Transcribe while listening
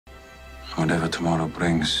Whatever tomorrow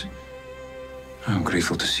brings, I'm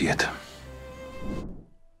grateful to see it.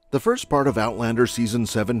 The first part of Outlander Season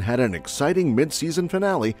 7 had an exciting mid-season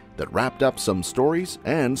finale that wrapped up some stories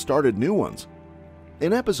and started new ones.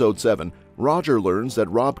 In Episode 7, Roger learns that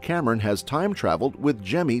Rob Cameron has time-traveled with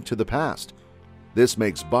Jamie to the past. This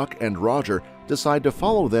makes Buck and Roger decide to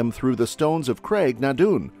follow them through the stones of Craig na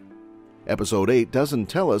Dun. Episode 8 doesn't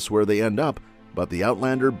tell us where they end up, but the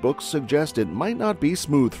Outlander books suggest it might not be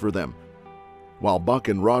smooth for them. While Buck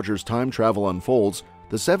and Roger's time travel unfolds,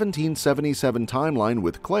 the 1777 timeline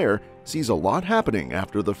with Claire sees a lot happening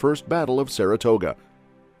after the first Battle of Saratoga.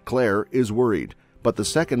 Claire is worried, but the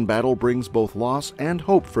second battle brings both loss and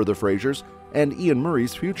hope for the Frasers and Ian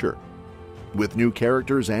Murray's future. With new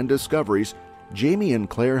characters and discoveries, Jamie and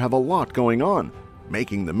Claire have a lot going on,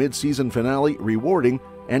 making the mid-season finale rewarding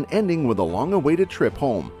and ending with a long-awaited trip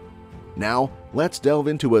home. Now, let's delve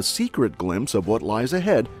into a secret glimpse of what lies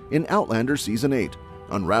ahead in Outlander Season 8,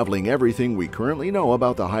 unraveling everything we currently know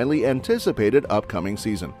about the highly anticipated upcoming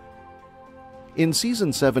season. In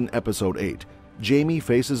Season 7, Episode 8, Jamie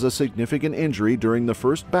faces a significant injury during the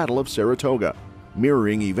first Battle of Saratoga,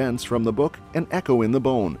 mirroring events from the book An Echo in the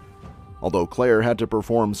Bone. Although Claire had to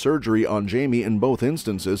perform surgery on Jamie in both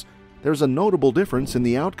instances, there's a notable difference in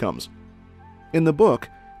the outcomes. In the book,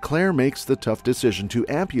 Claire makes the tough decision to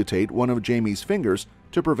amputate one of Jamie's fingers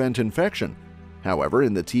to prevent infection. However,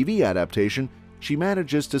 in the TV adaptation, she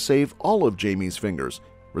manages to save all of Jamie's fingers,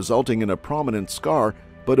 resulting in a prominent scar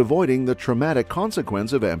but avoiding the traumatic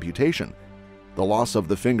consequence of amputation. The loss of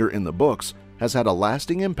the finger in the books has had a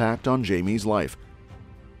lasting impact on Jamie's life.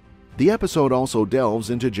 The episode also delves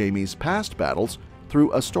into Jamie's past battles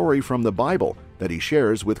through a story from the Bible that he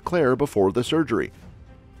shares with Claire before the surgery.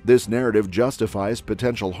 This narrative justifies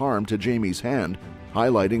potential harm to Jamie's hand,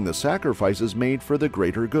 highlighting the sacrifices made for the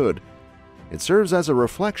greater good. It serves as a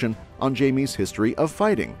reflection on Jamie's history of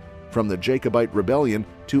fighting, from the Jacobite Rebellion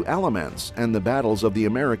to Alamance and the battles of the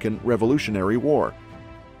American Revolutionary War.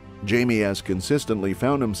 Jamie has consistently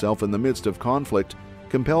found himself in the midst of conflict,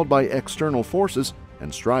 compelled by external forces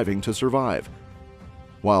and striving to survive.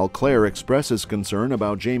 While Claire expresses concern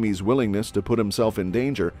about Jamie's willingness to put himself in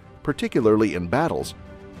danger, particularly in battles,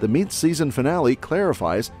 the mid-season finale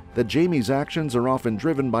clarifies that Jamie's actions are often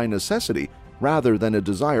driven by necessity rather than a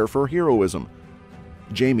desire for heroism.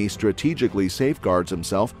 Jamie strategically safeguards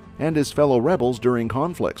himself and his fellow rebels during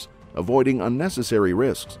conflicts, avoiding unnecessary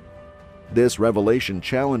risks. This revelation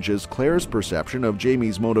challenges Claire's perception of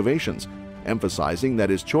Jamie's motivations, emphasizing that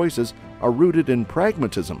his choices are rooted in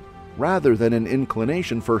pragmatism rather than an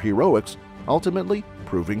inclination for heroics, ultimately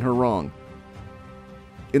proving her wrong.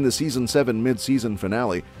 In the Season 7 mid-season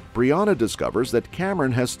finale, Brianna discovers that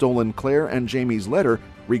Cameron has stolen Claire and Jamie's letter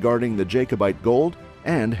regarding the Jacobite gold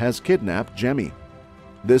and has kidnapped Jamie.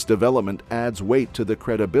 This development adds weight to the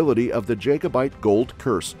credibility of the Jacobite gold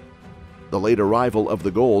curse. The late arrival of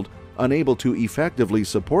the gold, unable to effectively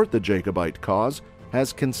support the Jacobite cause,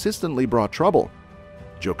 has consistently brought trouble.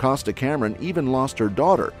 Jocasta Cameron even lost her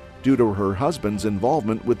daughter due to her husband's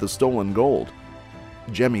involvement with the stolen gold.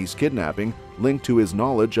 Jamie's kidnapping, linked to his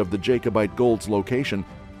knowledge of the Jacobite gold's location,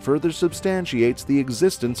 further substantiates the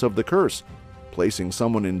existence of the curse, placing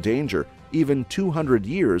someone in danger even 200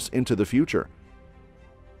 years into the future.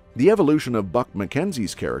 The evolution of Buck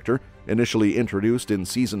Mackenzie's character, initially introduced in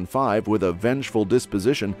Season 5 with a vengeful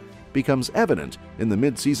disposition, becomes evident in the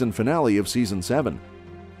mid-season finale of Season 7.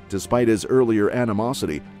 Despite his earlier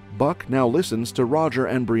animosity, Buck now listens to Roger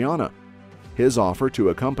and Brianna. His offer to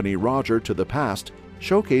accompany Roger to the past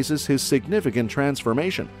showcases his significant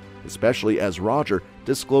transformation, especially as Roger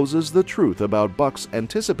discloses the truth about Buck's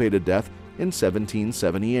anticipated death in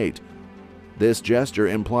 1778. This gesture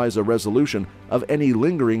implies a resolution of any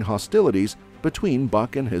lingering hostilities between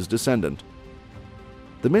Buck and his descendant.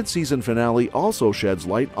 The mid-season finale also sheds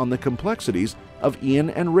light on the complexities of Ian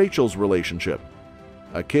and Rachel's relationship.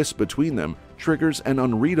 A kiss between them triggers an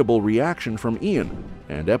unreadable reaction from Ian,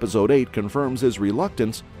 and Episode 8 confirms his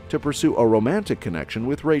reluctance to pursue a romantic connection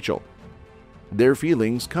with Rachel. Their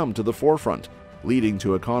feelings come to the forefront, leading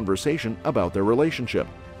to a conversation about their relationship.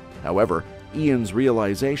 However, Ian's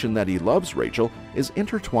realization that he loves Rachel is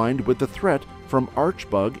intertwined with the threat from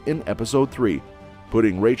Archbug in Episode 3,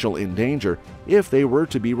 putting Rachel in danger if they were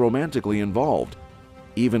to be romantically involved.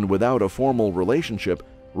 Even without a formal relationship,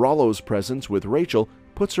 Rollo's presence with Rachel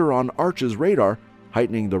puts her on Arch's radar,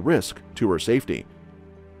 heightening the risk to her safety.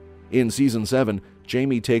 In Season 7,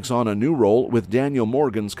 Jamie takes on a new role with Daniel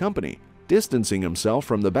Morgan's company, distancing himself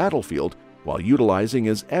from the battlefield while utilizing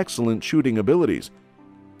his excellent shooting abilities.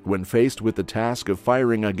 When faced with the task of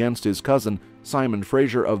firing against his cousin, Simon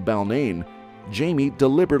Fraser of Balnain, Jamie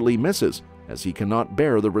deliberately misses, as he cannot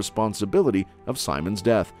bear the responsibility of Simon's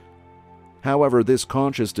death. However, this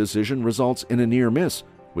conscious decision results in a near miss,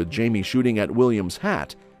 with Jamie shooting at William's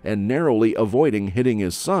hat and narrowly avoiding hitting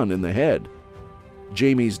his son in the head.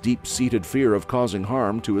 Jamie's deep-seated fear of causing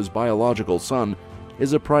harm to his biological son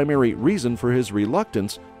is a primary reason for his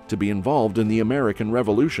reluctance to be involved in the American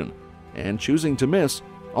Revolution, and choosing to miss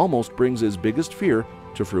almost brings his biggest fear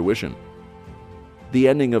to fruition. The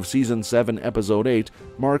ending of Season 7, Episode 8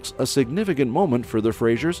 marks a significant moment for the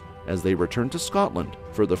Frasers as they return to Scotland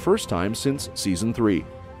for the first time since Season 3.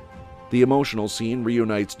 The emotional scene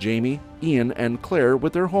reunites Jamie, Ian, and Claire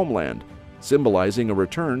with their homeland, symbolizing a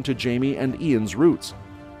return to Jamie and Ian's roots.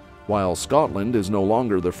 While Scotland is no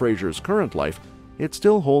longer the Frasers' current life, it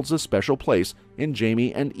still holds a special place in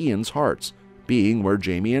Jamie and Ian's hearts, being where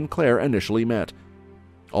Jamie and Claire initially met.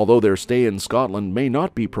 Although their stay in Scotland may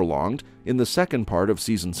not be prolonged, in the second part of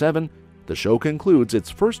Season 7, the show concludes its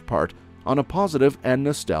first part on a positive and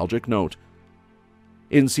nostalgic note.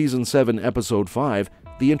 In Season 7, Episode 5,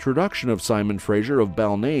 the introduction of Simon Fraser of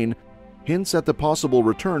Balnain hints at the possible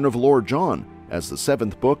return of Lord John, as the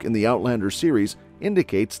seventh book in the Outlander series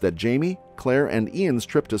indicates that Jamie, Claire, and Ian's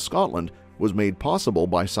trip to Scotland was made possible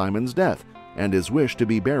by Simon's death and his wish to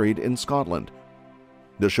be buried in Scotland.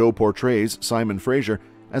 The show portrays Simon Fraser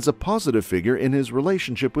as a positive figure in his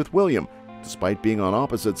relationship with William, despite being on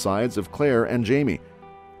opposite sides of Claire and Jamie.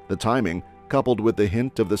 The timing, coupled with the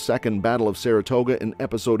hint of the second Battle of Saratoga in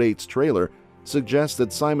Episode 8's trailer, suggests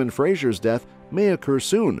that Simon Fraser's death may occur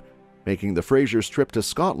soon, making the Frasers' trip to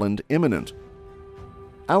Scotland imminent.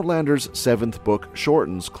 Outlander's seventh book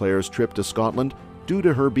shortens Claire's trip to Scotland due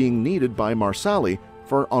to her being needed by Marsali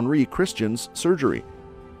for Henri Christian's surgery.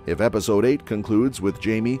 If Episode 8 concludes with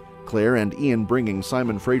Jamie, Claire, and Ian bringing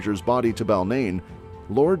Simon Fraser's body to Balnain,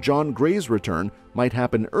 Lord John Grey's return might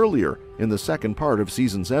happen earlier in the second part of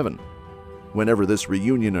Season 7. Whenever this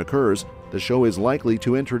reunion occurs, the show is likely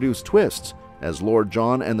to introduce twists, as Lord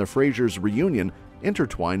John and the Frasers' reunion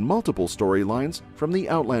intertwine multiple storylines from the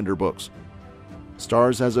Outlander books.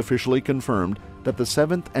 Starz has officially confirmed that the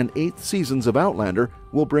 7th and 8th seasons of Outlander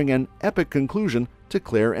will bring an epic conclusion to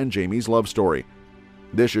Claire and Jamie's love story.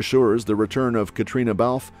 This assures the return of Caitriona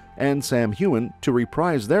Balfe and Sam Heughan to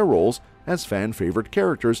reprise their roles as fan-favorite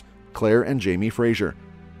characters Claire and Jamie Fraser.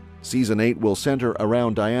 Season 8 will center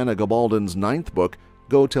around Diana Gabaldon's 9th book,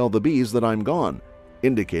 Go Tell the Bees That I'm Gone,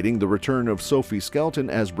 indicating the return of Sophie Skelton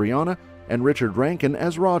as Brianna and Richard Rankin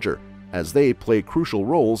as Roger, as they play crucial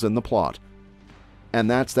roles in the plot. And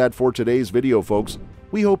that's that for today's video, folks.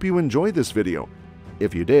 We hope you enjoyed this video.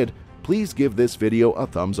 If you did, please give this video a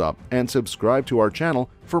thumbs up and subscribe to our channel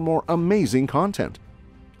for more amazing content.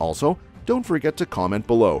 Also, don't forget to comment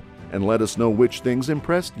below and let us know which things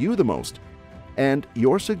impressed you the most. And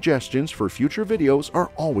your suggestions for future videos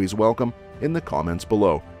are always welcome in the comments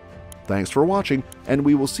below. Thanks for watching, and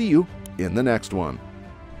we will see you in the next one.